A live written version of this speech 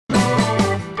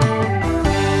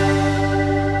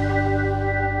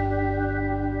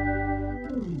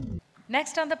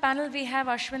Next on the panel, we have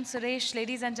Ashwin Suresh,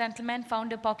 ladies and gentlemen,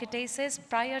 founder Pocket Aces.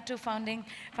 Prior to founding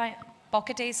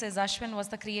Pocket Aces, Ashwin was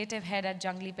the creative head at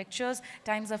Jungly Pictures,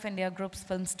 Times of India Group's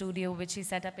film studio, which he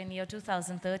set up in year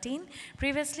 2013.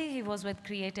 Previously, he was with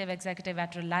creative executive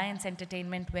at Reliance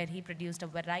Entertainment, where he produced a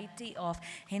variety of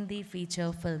Hindi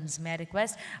feature films. May I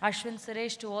request Ashwin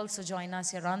Suresh to also join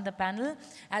us here on the panel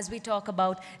as we talk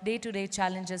about day-to-day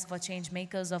challenges for change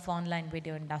makers of online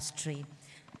video industry.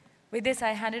 With this, I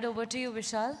hand it over to you,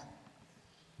 Vishal.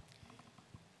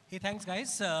 Hey, thanks,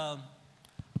 guys.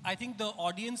 I think the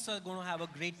audience are going to have a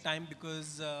great time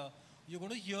because you're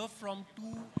going to hear from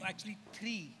actually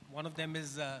three. One of them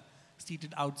is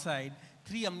seated outside.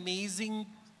 Three amazing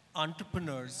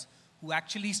entrepreneurs who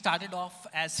actually started off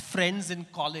as friends in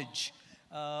college.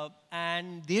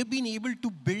 And they've been able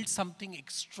to build something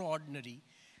extraordinary.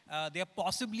 They have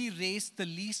possibly raised the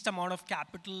least amount of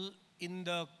capital in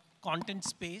the content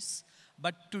space,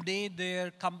 but today their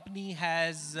company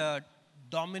has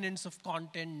dominance of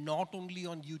content not only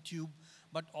on YouTube,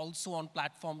 but also on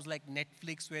platforms like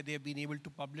Netflix, where they've been able to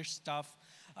publish stuff.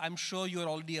 I'm sure you're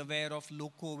already aware of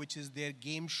Loco, which is their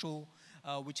game show,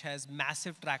 which has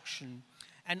massive traction.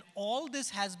 And all this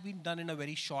has been done in a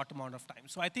very short amount of time.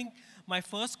 So I think my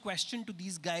first question to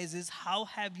these guys is, how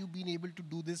have you been able to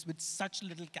do this with such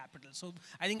little capital? So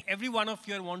I think every one of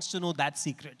you wants to know that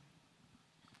secret.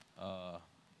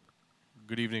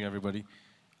 Good evening, everybody.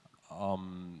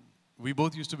 We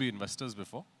both used to be investors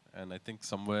before, and I think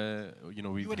somewhere, you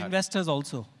know, we were investors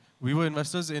also. We were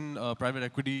investors in private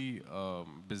equity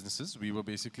businesses. We were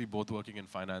basically both working in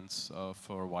finance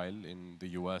for a while in the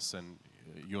US and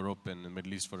Europe and the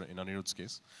Middle East in Anirudh's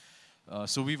case.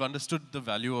 So we've understood the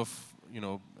value of, you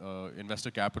know, investor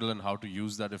capital and how to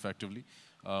use that effectively.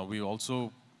 We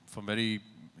also, from very,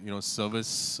 you know,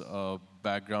 service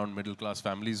background, middle-class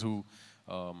families who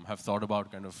have thought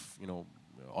about kind of, you know,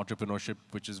 entrepreneurship,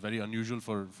 which is very unusual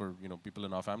for you know, people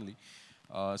in our family.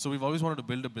 So we've always wanted to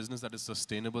build a business that is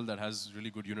sustainable, that has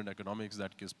really good unit economics,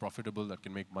 that is profitable, that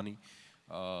can make money.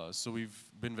 So we've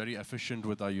been very efficient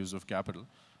with our use of capital.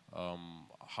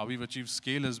 How we've achieved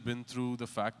scale has been through the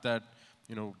fact that,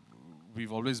 you know,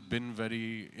 we've always been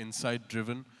very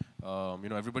insight-driven. You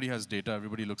know, everybody has data,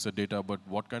 everybody looks at data, but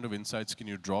what kind of insights can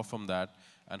you draw from that,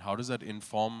 and how does that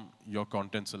inform your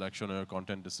content selection or your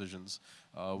content decisions?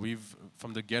 We've,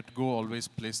 from the get-go, always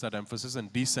placed that emphasis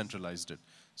and decentralized it.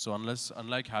 So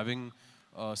unlike having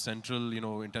a central, you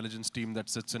know, intelligence team that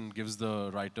sits and gives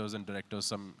the writers and directors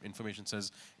some information,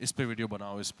 says, "Is pe video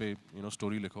banao, is pe, you know,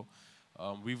 story likho."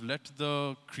 We've let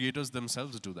the creators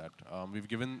themselves do that. We've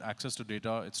given access to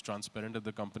data, it's transparent at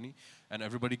the company, and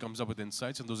everybody comes up with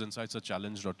insights, and those insights are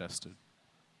challenged or tested.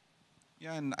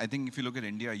 Yeah, and I think if you look at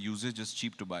India, usage is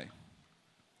cheap to buy.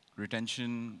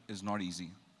 Retention is not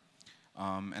easy.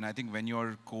 And I think when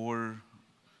your core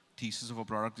thesis of a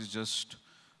product is just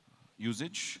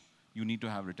usage, you need to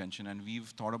have retention. And we've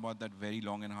thought about that very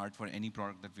long and hard for any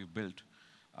product that we've built.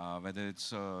 Whether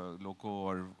it's Loco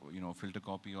or, you know, filter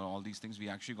copy or all these things, we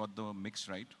actually got the mix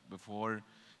right before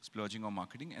splurging on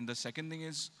marketing. And the second thing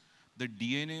is, the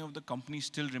DNA of the company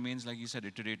still remains, like you said,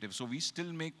 iterative. So we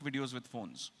still make videos with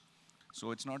phones.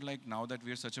 So it's not like now that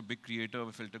we're such a big creator,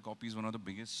 filter copy is one of the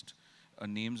biggest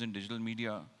names in digital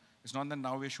media. It's not that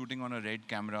now we're shooting on a red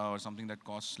camera or something that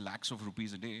costs lakhs of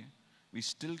rupees a day. We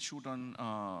still shoot on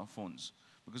phones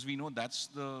because we know that's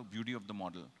the beauty of the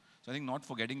model. So I think not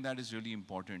forgetting that is really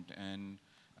important. And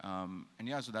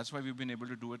yeah, so that's why we've been able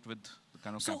to do it with the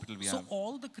kind of capital we have. So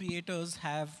all the creators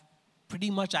have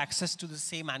pretty much access to the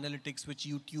same analytics which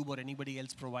YouTube or anybody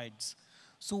else provides.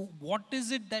 So what is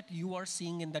it that you are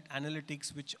seeing in that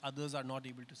analytics which others are not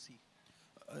able to see?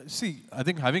 See, I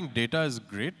think having data is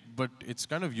great, but it's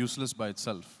kind of useless by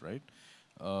itself, right?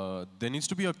 There needs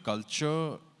to be a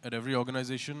culture at every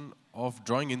organization of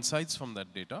drawing insights from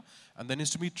that data, and there needs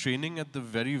to be training at the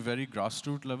very, very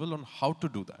grassroots level on how to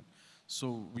do that.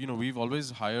 So, you know, we've always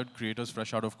hired creators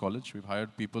fresh out of college. We've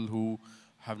hired people who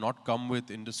have not come with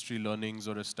industry learnings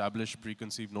or established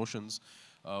preconceived notions.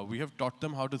 We have taught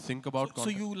them how to think about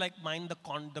content. So you like mine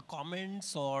the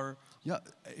comments, or? Yeah,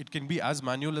 it can be as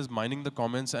manual as mining the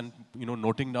comments and, you know,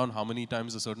 noting down how many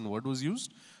times a certain word was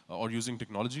used, or using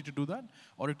technology to do that.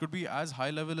 Or it could be as high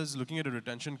level as looking at a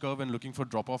retention curve and looking for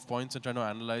drop-off points and trying to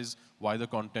analyze why the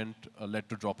content led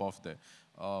to drop-off there.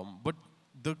 But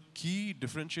the key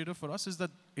differentiator for us is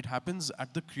that it happens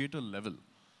at the creator level,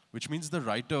 which means the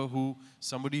writer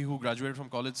somebody who graduated from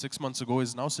college 6 months ago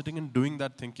is now sitting and doing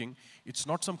that thinking. It's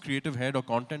not some creative head or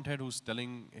content head who's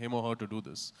telling him or her to do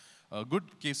this. A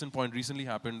good case in point recently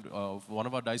happened. One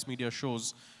of our Dice Media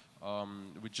shows,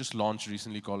 which just launched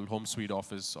recently called Home Suite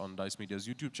Office on Dice Media's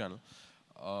YouTube channel.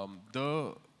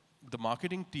 The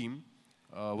marketing team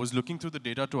was looking through the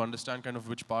data to understand kind of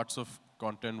which parts of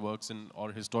content works in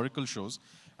our historical shows.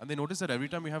 And they noticed that every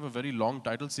time we have a very long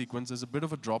title sequence, there's a bit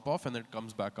of a drop off and then it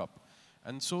comes back up.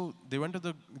 And so they went to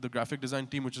the graphic design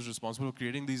team, which is responsible for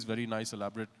creating these very nice,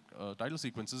 elaborate title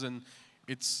sequences. And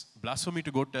it's blasphemy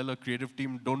to go tell a creative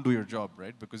team, don't do your job,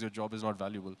 right? Because your job is not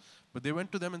valuable. But they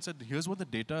went to them and said, here's what the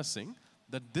data is saying,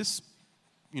 that this,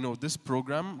 this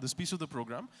program, this piece of the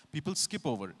program, people skip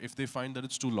over if they find that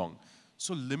it's too long.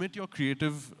 So limit your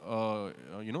creative,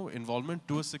 involvement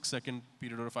to a 6-second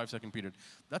period or a 5-second period.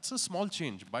 That's a small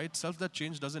change. By itself, that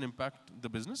change doesn't impact the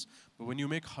business. But when you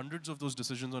make hundreds of those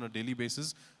decisions on a daily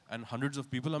basis and hundreds of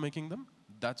people are making them,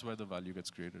 that's where the value gets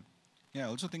created. Yeah, I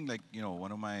also think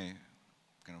one of my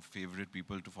kind of favorite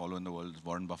people to follow in the world is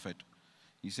Warren Buffett.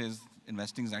 He says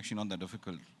investing is actually not that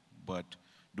difficult, but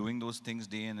doing those things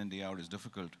day in and day out is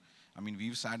difficult. I mean,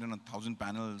 we've sat in 1,000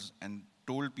 panels and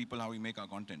told people how we make our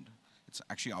content. It's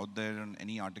actually out there in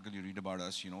any article you read about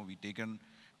us. We take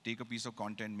a piece of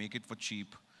content, make it for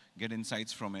cheap, get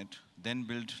insights from it, then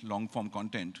build long-form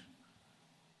content.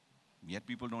 Yet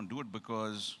people don't do it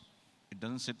because it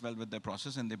doesn't sit well with their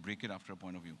process and they break it after a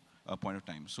point of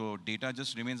time. So data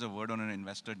just remains a word on an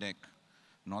investor deck,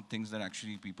 not things that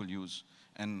actually people use.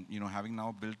 And having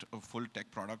now built a full tech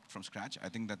product from scratch, I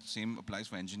think that same applies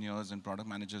for engineers and product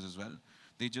managers as well.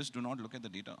 They just do not look at the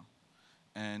data.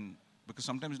 And because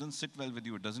sometimes it doesn't sit well with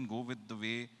you. It doesn't go with the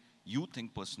way you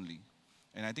think personally.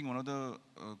 And I think one of the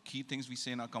key things we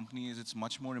say in our company is it's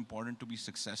much more important to be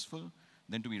successful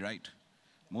than to be right.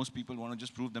 Most people want to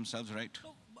just prove themselves right.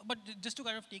 No, but just to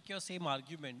kind of take your same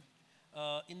argument,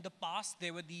 in the past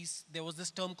there was this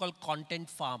term called content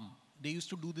farm. They used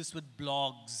to do this with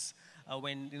blogs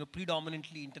when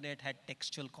predominantly internet had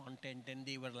textual content, and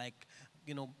they were like,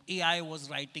 AI was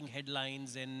writing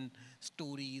headlines and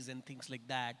stories and things like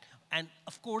that. And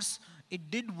of course, it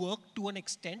did work to an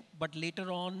extent, but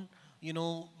later on,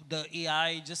 the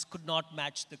AI just could not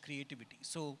match the creativity.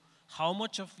 So how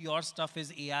much of your stuff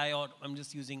is AI, or I'm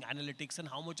just using analytics, and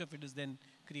how much of it is then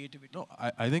creativity? No,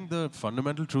 I think the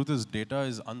fundamental truth is data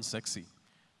is unsexy.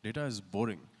 Data is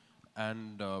boring.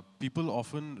 And people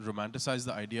often romanticize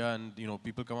the idea, and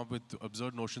people come up with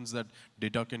absurd notions that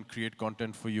data can create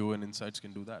content for you and insights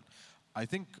can do that. I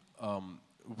think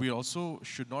we also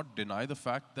should not deny the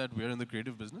fact that we're in the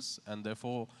creative business, and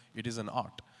therefore it is an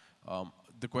art.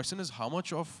 The question is, how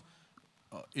much of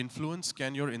influence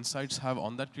can your insights have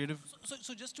on that creative?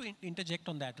 So just to interject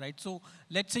on that, right? So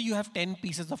let's say you have 10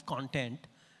 pieces of content.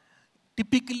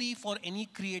 Typically, for any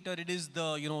creator, it is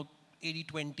the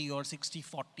 80-20 or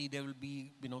 60-40, there will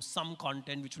be some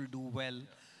content which will do well.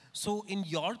 So in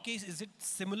your case, is it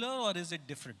similar or is it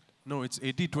different? No, it's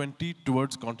 80-20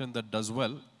 towards content that does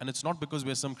well, and it's not because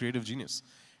we're some creative genius.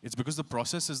 It's because the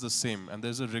process is the same, and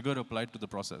there's a rigor applied to the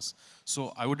process.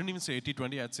 So I wouldn't even say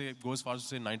 80-20, I'd say it goes as far as to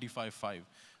say 95-5.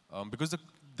 Because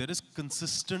there is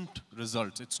consistent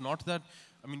results. It's not that,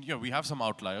 we have some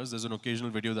outliers. There's an occasional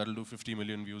video that'll do 50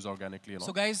 million views organically and all.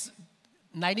 So guys,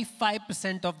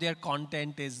 95% of their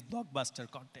content is blockbuster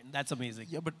content. That's amazing.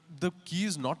 Yeah, but the key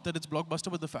is not that it's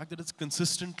blockbuster, but the fact that it's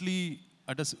consistently,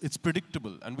 it's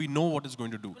predictable, and we know what it's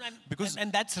going to do.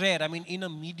 And that's rare. In a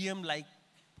medium like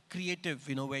creative,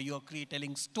 where you're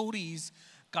telling stories,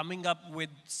 coming up with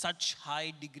such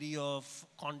high degree of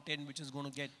content which is going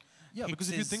to get Yeah, because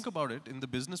if you think about it, in the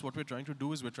business, what we're trying to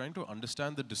do is we're trying to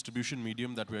understand the distribution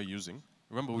medium that we're using.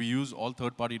 Remember, we use all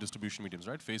third-party distribution mediums,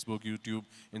 right? Facebook, YouTube,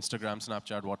 Instagram,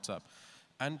 Snapchat, WhatsApp.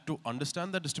 And to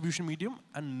understand that distribution medium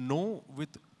and know with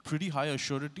pretty high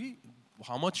assurity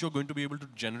how much you're going to be able to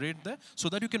generate there so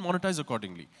that you can monetize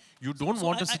accordingly. You don't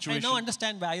want a situation... I now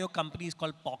understand why your company is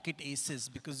called Pocket Aces,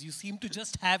 because you seem to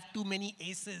just have too many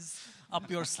aces up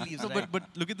your sleeves, right? But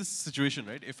look at this situation,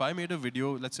 right? If I made a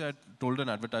video, let's say I told an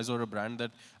advertiser or a brand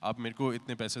that आप मेरे को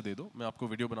इतने पैसे दे दो, मैं आपको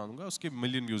video बना दूंगा, उसके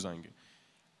million views आएंगे.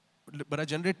 But I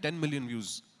generate 10 million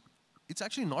views. It's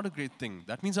actually not a great thing.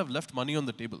 That means I've left money on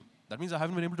the table. That means I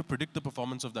haven't been able to predict the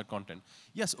performance of that content.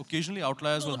 Yes, occasionally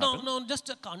outliers will happen. No, just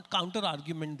a counter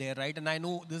argument there, right? And I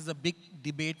know this is a big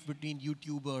debate between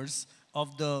YouTubers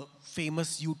of the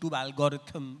famous YouTube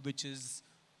algorithm, which is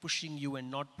pushing you and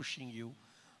not pushing you.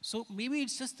 So maybe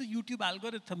it's just the YouTube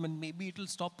algorithm, and maybe it'll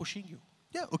stop pushing you.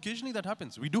 Yeah, occasionally that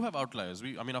happens. We do have outliers.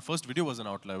 Our first video was an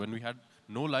outlier. When we had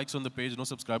no likes on the page, no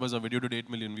subscribers, our video did 8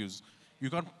 million views. You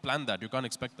can't plan that. You can't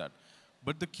expect that.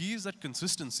 But the key is that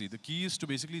consistency. The key is to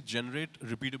basically generate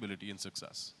repeatability in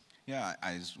success. Yeah,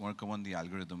 I just want to come on the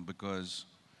algorithm, because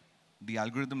the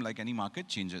algorithm, like any market,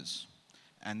 changes.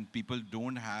 And people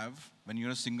don't have, when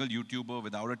you're a single YouTuber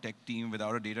without a tech team,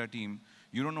 without a data team,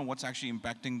 you don't know what's actually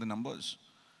impacting the numbers.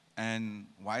 And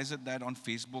why is it that on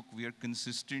Facebook we are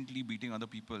consistently beating other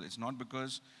people? It's not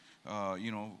because,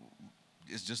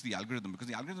 it's just the algorithm, because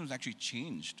the algorithm has actually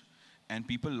changed. And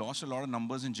people lost a lot of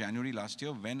numbers in January last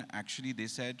year when actually they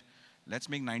said, let's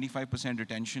make 95%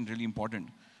 retention really important.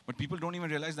 But people don't even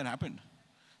realize that happened.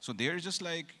 So they're just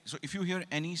like, so if you hear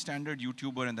any standard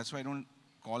YouTuber, and that's why I don't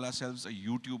call ourselves a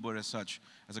YouTuber as such,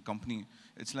 as a company,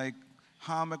 it's like,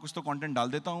 हाँ मैं कुछ तो content डाल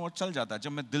देता हूँ और चल जाता है.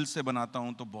 जब मैं दिल से बनाता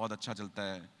हूँ तो बहुत अच्छा चलता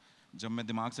है. जब मैं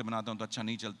दिमाग से बनाता हूँ तो अच्छा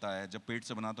नहीं चलता है. जब पेट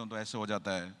से बनाता हूँ तो ऐसे हो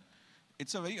जाता है.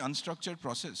 It's a very unstructured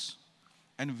process.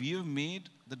 And we have made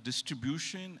the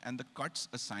distribution and the cuts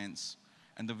a science.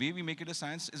 And the way we make it a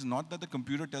science is not that the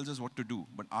computer tells us what to do,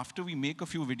 but after we make a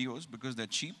few videos, because they're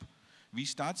cheap, we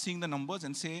start seeing the numbers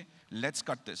and say, let's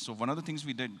cut this. So one of the things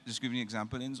we did, just giving you an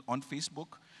example, is on Facebook,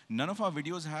 none of our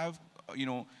videos have,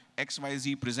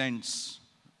 XYZ presents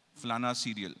Flana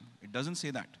serial. It doesn't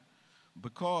say that.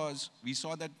 Because we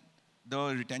saw that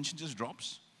the retention just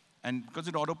drops. And because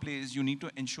it auto-plays, you need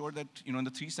to ensure that, in the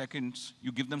 3 seconds,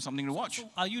 you give them something to watch. So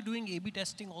are you doing A/B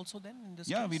testing also then in this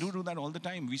Yeah, case? we do that all the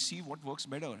time. We see what works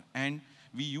better. And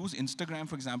we use Instagram,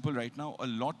 for example, right now, a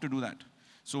lot to do that.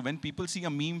 So when people see a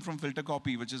meme from Filter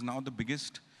Copy, which is now the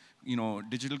biggest,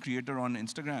 digital creator on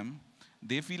Instagram,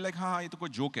 they feel like, ha, ye to koi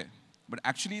joke hai. But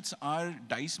actually, it's our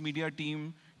DICE media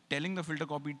team telling the Filter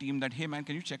Copy team that, hey, man,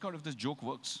 can you check out if this joke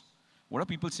works? What are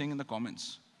people saying in the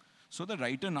comments? So the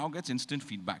writer now gets instant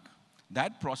feedback.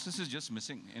 That process is just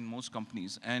missing in most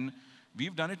companies. And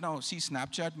we've done it now. See,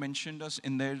 Snapchat mentioned us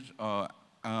in their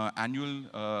annual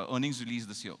earnings release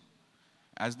this year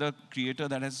as the creator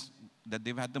that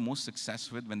they've had the most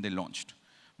success with when they launched.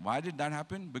 Why did that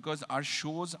happen? Because our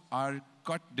shows are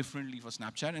cut differently for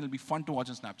Snapchat, and it'll be fun to watch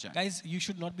on Snapchat. Guys, you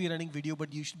should not be running video,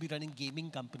 but you should be running gaming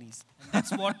companies. And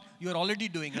that's what you're already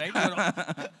doing, right?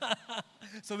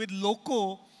 So with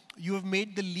Loco, you have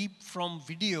made the leap from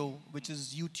video, which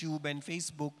is YouTube and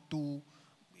Facebook, to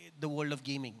the world of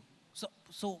gaming.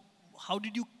 So how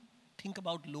did you think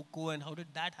about Loco, and how did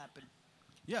that happen?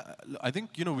 Yeah, I think,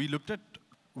 we looked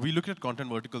at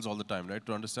content verticals all the time, right,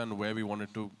 to understand where we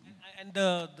wanted to. And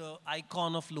the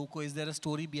icon of Loco, is there a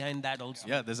story behind that also?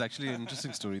 Yeah, there's actually an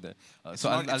interesting story there.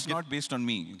 It's not based on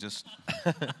me, just.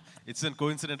 It's a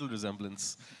coincidental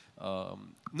resemblance.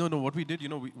 No, what we did,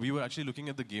 we were actually looking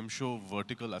at the game show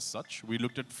vertical as such. We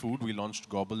looked at food. We launched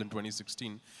Gobble in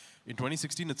 2016. In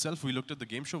 2016 itself, we looked at the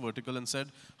game show vertical and said,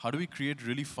 how do we create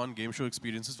really fun game show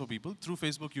experiences for people through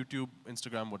Facebook, YouTube,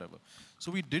 Instagram, whatever.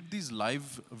 So we did these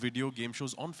live video game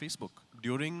shows on Facebook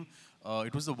during,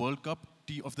 it was the World Cup,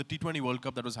 of the T20 World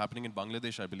Cup that was happening in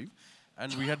Bangladesh, I believe.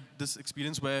 And we had this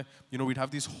experience where, we'd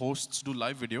have these hosts do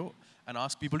live video and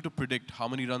ask people to predict how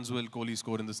many runs will Kohli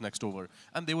score in this next over.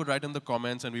 And they would write in the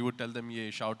comments, and we would tell them, yeah,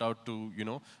 shout out to,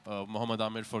 Mohammad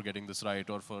Amir for getting this right,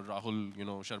 or for Rahul,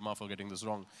 Sharma for getting this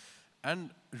wrong.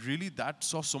 And really that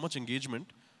saw so much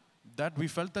engagement that we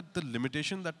felt that the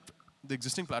limitation that the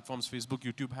existing platforms, Facebook,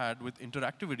 YouTube, had with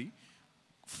interactivity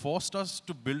forced us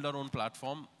to build our own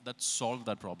platform that solved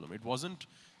that problem. It wasn't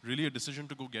really a decision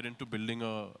to go get into building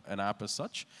an app as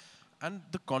such. And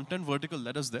the content vertical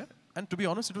led us there. And to be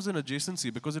honest, it was an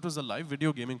adjacency because it was a live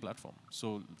video gaming platform.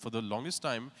 So for the longest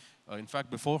time, in fact,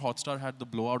 before Hotstar had the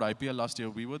blowout IPL last year,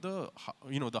 we were the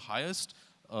highest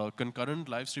concurrent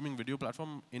live streaming video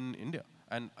platform in India.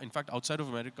 And in fact, outside of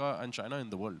America and China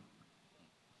in the world.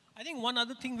 I think one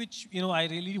other thing which, I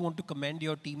really want to commend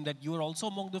your team, that you are also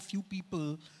among the few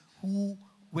people who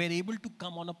were able to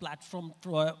come on a platform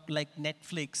like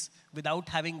Netflix without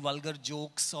having vulgar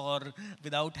jokes or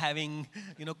without having,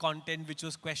 content which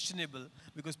was questionable,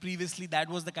 because previously that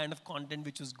was the kind of content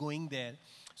which was going there.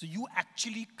 So you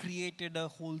actually created a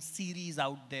whole series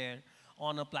out there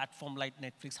on a platform like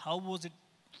Netflix. How was it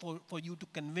for you to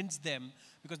convince them?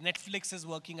 Because Netflix is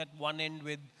working at one end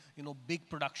with, big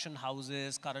production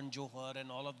houses, Karan Johar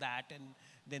and all of that, and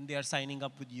then they are signing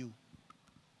up with you.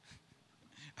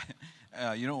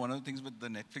 One of the things with the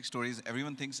Netflix stories,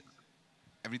 everyone thinks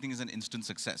everything is an instant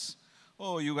success.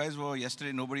 Oh, you guys were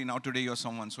yesterday nobody, now today you're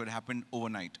someone, so it happened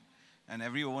overnight. And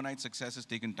every overnight success has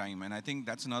taken time. And I think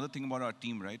that's another thing about our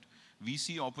team, right? We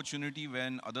see opportunity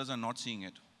when others are not seeing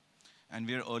it. And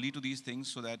we are early to these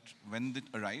things so that when it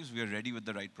arrives, we are ready with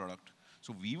the right product.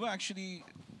 So we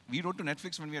wrote to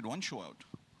Netflix when we had one show out.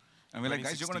 And we're like,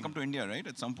 guys, you're going to come to India, right,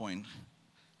 at some point.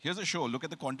 Here's a show. Look at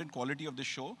the content quality of this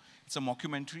show. It's a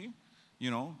mockumentary,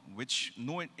 which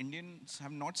no Indians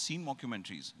have not seen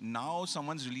mockumentaries. Now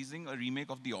someone's releasing a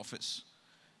remake of The Office.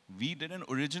 We did an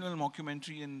original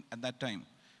mockumentary at that time.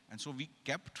 And so we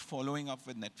kept following up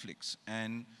with Netflix.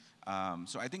 And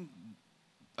so I think,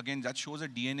 again, that shows a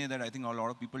DNA that I think a lot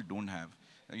of people don't have.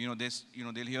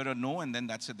 They'll hear a no, and then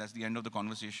that's it. That's the end of the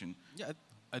conversation. Yeah,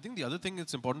 I think the other thing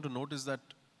that's important to note is that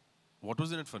what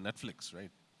was in it for Netflix, right?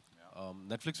 Yeah.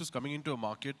 Netflix was coming into a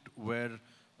market where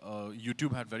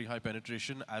YouTube had very high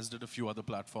penetration, as did a few other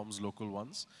platforms, local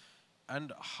ones.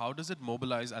 And how does it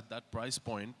mobilize at that price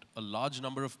point a large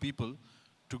number of people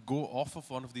to go off of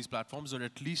one of these platforms, or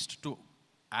at least to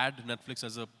add Netflix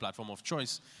as a platform of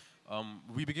choice?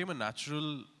 We became a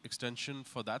natural extension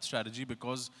for that strategy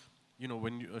because,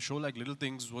 when a show like Little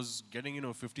Things was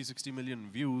getting, 50, 60 million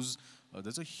views,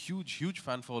 there's a huge, huge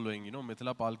fan following.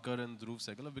 Mithila Palkar and Dhruv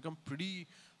Sehgal have become pretty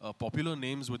popular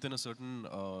names within a certain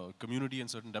community and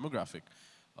certain demographic.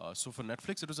 So for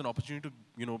Netflix, it was an opportunity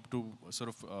to, to sort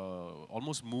of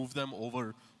almost move them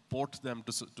over, port them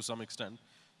to some extent.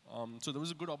 So there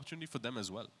was a good opportunity for them as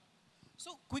well.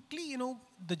 So quickly,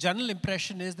 the general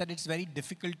impression is that it's very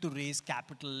difficult to raise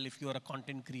capital if you're a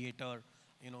content creator.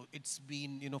 It's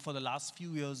been, for the last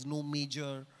few years, no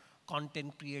major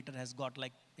content creator has got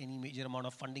like any major amount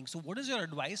of funding. So what is your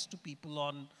advice to people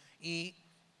on A,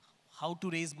 how to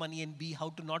raise money, and B, how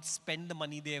to not spend the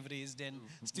money they have raised and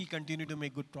still continue to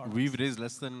make good products? We've raised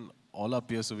less than all our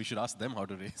peers, so we should ask them how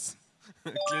to raise.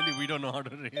 Clearly, we don't know how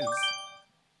to raise.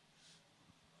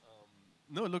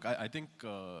 No, look, I think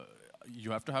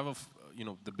you have to have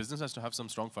the business has to have some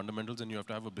strong fundamentals, and you have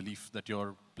to have a belief that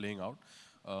you're playing out.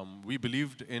 We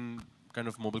believed in kind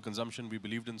of mobile consumption. We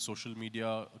believed in social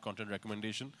media content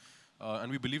recommendation.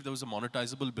 And we believed there was a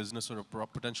monetizable business or a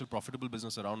potential profitable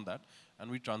business around that.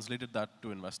 And we translated that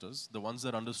to investors. The ones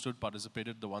that understood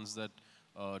participated. The ones that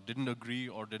didn't agree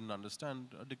or didn't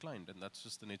understand declined. And that's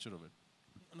just the nature of it.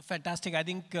 Fantastic. I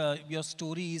think your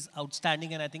story is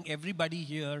outstanding, and I think everybody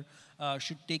here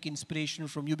should take inspiration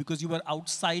from you, because you were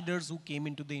outsiders who came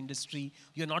into the industry.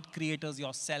 You're not creators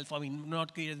yourself. I mean,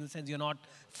 not creators in the sense you're not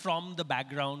from the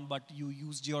background, but you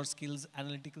used your skills,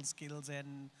 analytical skills,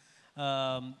 and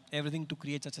everything to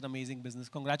create such an amazing business.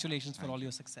 Congratulations for all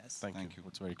your success. Thank you.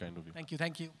 It's very kind of you. Thank you.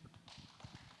 Thank you.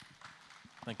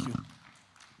 Thank you.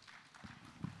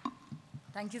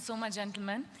 Thank you so much,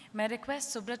 gentlemen. May I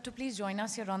request Subrat to please join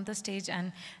us here on the stage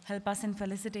and help us in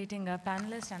felicitating our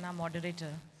panelist and our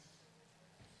moderator.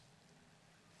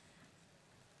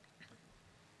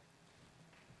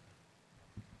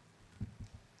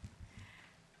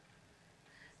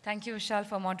 Thank you, Vishal,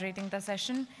 for moderating the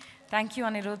session. Thank you,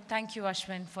 Anirudh. Thank you,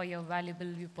 Ashwin, for your valuable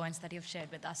viewpoints that you've shared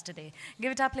with us today.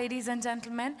 Give it up, ladies and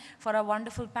gentlemen, for our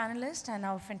wonderful panelist and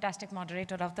our fantastic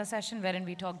moderator of the session, wherein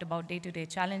we talked about day-to-day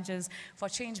challenges for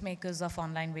change makers of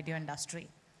online video industry.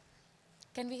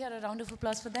 Can we hear a round of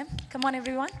applause for them? Come on,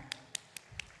 everyone.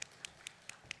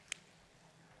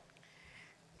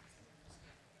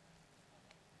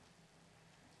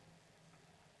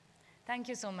 Thank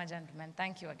you so much, gentlemen.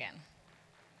 Thank you again.